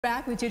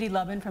Back with Judy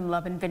Lubben from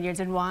Lubben Vineyards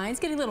and Wines,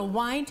 getting a little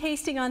wine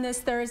tasting on this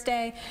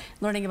Thursday,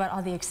 learning about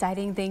all the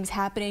exciting things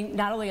happening,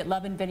 not only at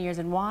Lubben Vineyards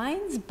and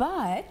Wines,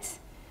 but...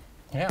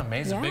 Yeah,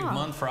 May's a big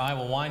month for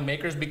Iowa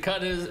winemakers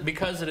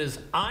because it is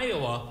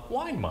Iowa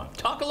Wine Month.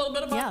 Talk a little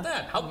bit about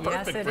that. How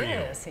perfect for you.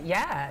 Yes, it is.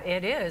 Yeah,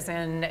 it is.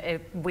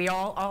 And we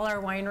all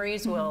our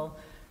wineries will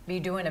be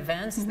doing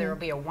events. There will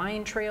be a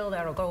wine trail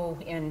that'll go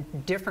in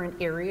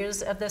different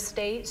areas of the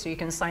state. So you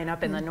can sign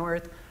up in the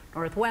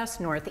northwest,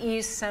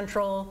 northeast,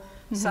 central,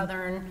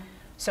 southern.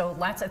 So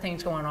lots of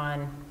things going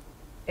on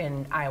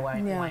in Iowa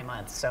Wine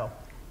Month. So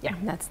yeah.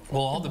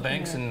 Will all the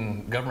banks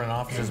and government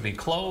offices be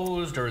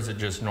closed, or is it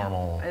just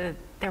normal?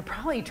 They're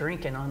probably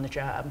drinking on the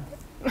job.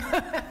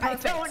 I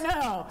don't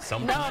know.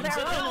 Sometimes it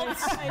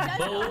helps.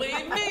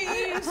 Believe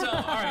me. So,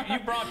 all right, you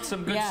brought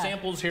some good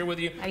samples here with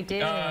you. I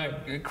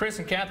did. Chris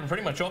and Catherine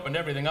pretty much opened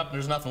everything up, and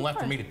there's nothing left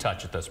for me to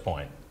touch at this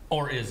point.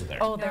 Or is there?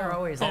 Oh, there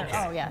always is.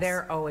 Oh, yes.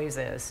 There always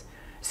is.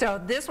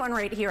 So this one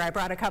right here, I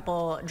brought a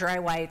couple dry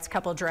whites,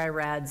 couple dry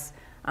reds.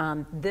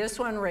 This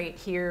one right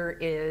here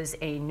is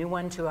a new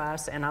one to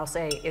us, and I'll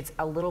say it's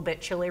a little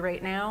bit chilly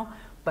right now,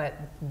 but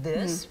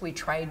this we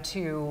tried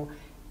to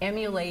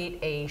emulate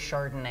a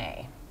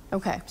Chardonnay.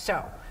 Okay.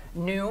 So,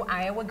 new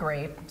Iowa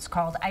grape, it's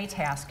called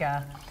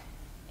Itasca,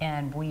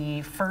 and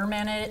we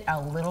fermented it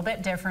a little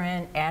bit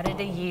different,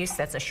 added a yeast,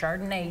 that's a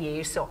Chardonnay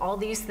yeast. So all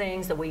these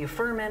things, the way you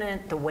ferment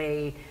it, the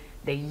way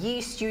the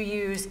yeast you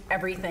use,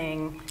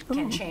 everything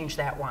can change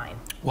that wine.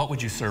 What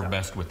would you serve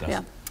best with this?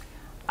 Yeah.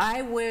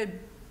 I would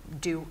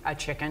do a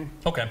chicken.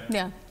 Okay.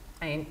 Yeah.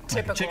 I mean, Like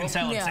typical. a chicken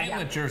salad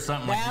sandwich or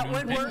something That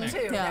like would work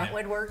too. That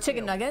would work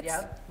Chicken too. nuggets?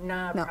 Yep.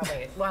 No,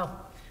 probably.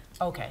 Well,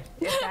 okay.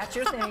 If that's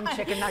your thing,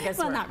 chicken nuggets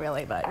Well, work. not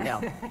really, but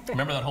no.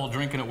 Remember that whole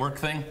drinking at work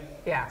thing?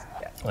 Yeah.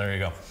 There you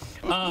go.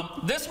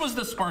 This was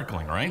the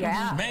sparkling, right?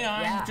 Yeah. May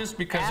I? Just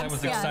because I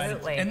was excited.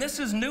 Absolutely. And this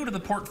is new to the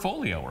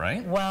portfolio,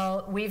 right?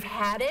 Well, we've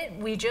had it.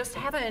 We just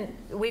haven't.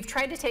 We've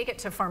tried to take it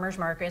to farmers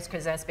markets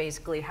because that's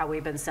basically how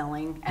we've been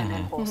selling, and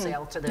then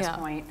wholesale to this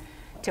point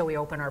till we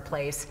open our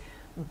place.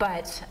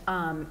 But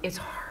it's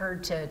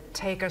hard to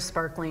take a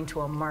sparkling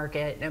to a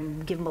market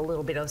and give them a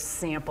little bit of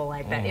sample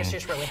like that. It's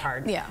just really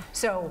hard. Yeah.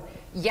 So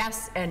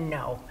yes and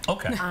no.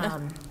 Okay.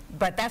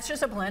 But that's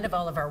just a blend of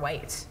all of our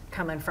whites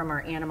coming from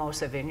our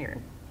Anamosa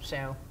vineyard.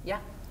 So yeah.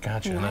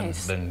 Gotcha.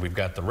 Nice. And then we've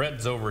got the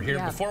reds over here.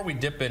 Yeah. Before we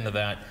dip into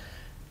that,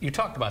 you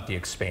talked about the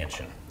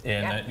expansion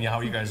and you know,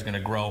 how you guys are going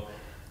to grow.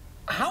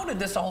 How did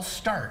this all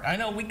start? I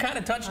know we kind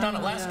of touched on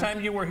it last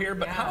time you were here,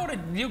 but how did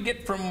you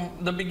get from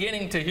the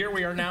beginning to here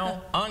we are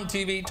now on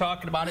TV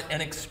talking about it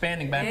and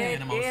expanding back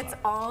to Anamosa? It's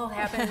all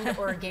happened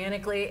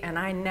organically, and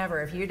I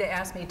never, if you'd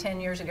asked me 10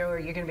 years ago, are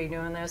you going to be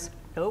doing this?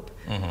 Nope.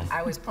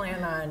 I was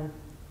planning on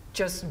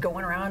just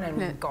going around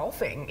and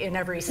golfing in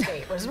every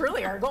state was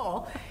really our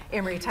goal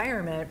in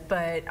retirement.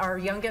 But our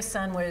youngest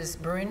son was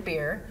brewing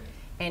beer,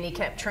 and he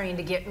kept trying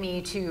to get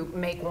me to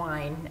make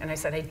wine. And I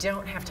said, I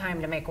don't have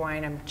time to make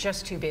wine. I'm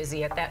just too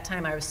busy. At that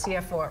time, I was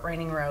CFO at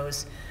Reigning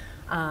Rose.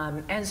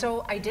 And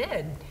so I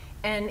did.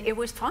 And it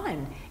was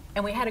fun.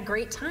 And we had a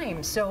great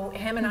time. So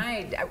him and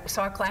I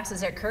saw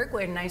classes at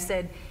Kirkwood, and I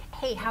said,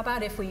 hey, how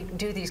about if we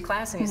do these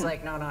classes? And he's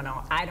like, no,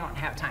 I don't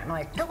have time. I'm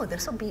like, no,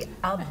 this will be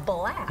a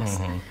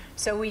blast.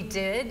 So we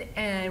did,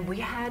 and we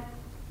had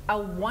a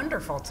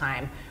wonderful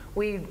time.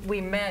 We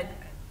met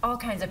all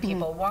kinds of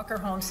people. Walker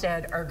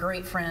Homestead are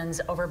great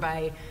friends over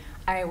by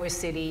Iowa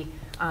City.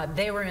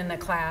 They were in the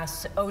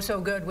class. Oh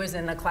So Good was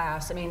in the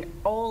class. I mean,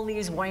 all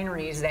these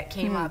wineries that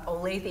came up,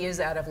 Olathe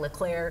is out of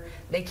LeClaire,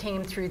 they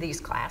came through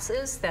these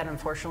classes that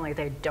unfortunately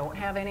they don't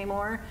have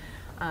anymore.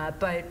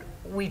 But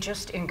we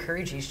just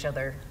encourage each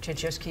other to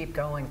just keep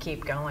going,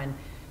 keep going.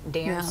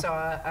 Dan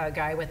saw a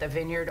guy with a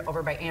vineyard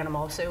over by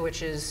Anamosa,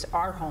 which is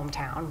our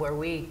hometown where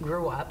we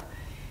grew up,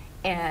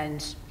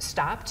 and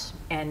stopped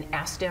and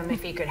asked him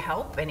if he could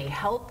help, and he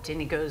helped,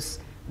 and he goes,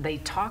 they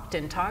talked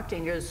and talked,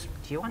 and he goes,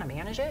 do you want to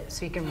manage it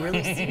so you can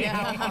really see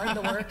how hard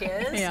the work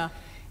is?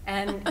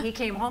 And he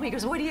came home, he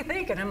goes, what do you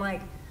think? And I'm like,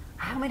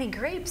 how many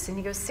grapes? And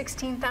he goes,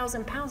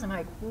 16,000 pounds. I'm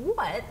like,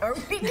 what are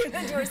we going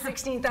to do with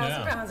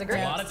 16,000 pounds of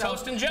grapes? A lot of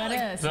toast and jelly.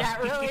 That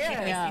really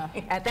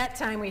is. At that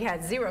time, we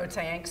had 0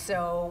 tanks,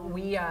 so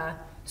we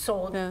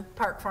sold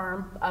Park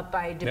Farm up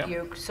by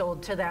Dubuque,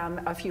 sold to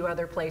them a few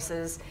other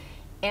places,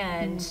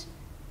 and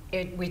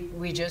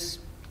we just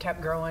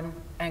kept growing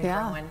and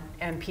growing,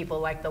 and people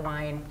like the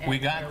wine. And we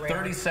got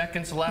 30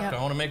 seconds left.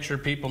 I want to make sure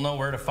people know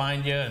where to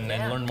find you and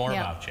learn more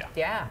about you.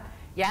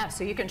 Yeah,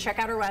 so you can check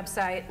out our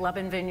website,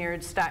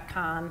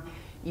 lubbenvineyards.com.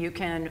 You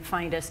can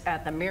find us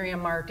at the Miriam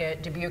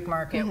Market, Dubuque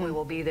Market. We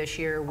will be this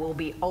year. We'll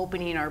be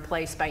opening our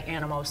place by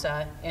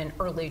Anamosa in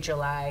early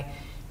July,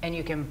 and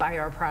you can buy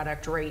our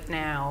product right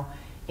now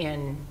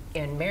in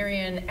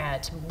Marion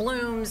at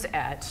Bloom's,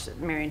 at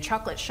Marion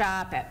Chocolate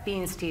Shop, at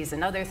Beans, Teas,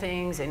 and other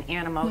things. In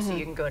Anamosa,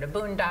 you can go to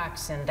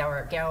Boondocks and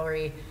Dower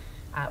Gallery.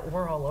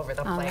 We're all over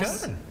the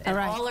place. Good. And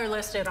all are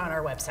listed on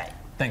our website.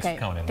 Thanks for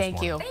coming in this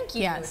morning. Thank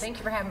you. Thank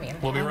you for having me.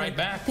 We'll be right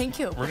back. Thank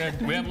you. We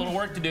have a little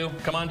work to do.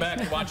 Come on back.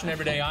 You're watching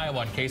Everyday Iowa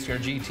on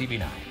KCRG TV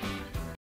 9.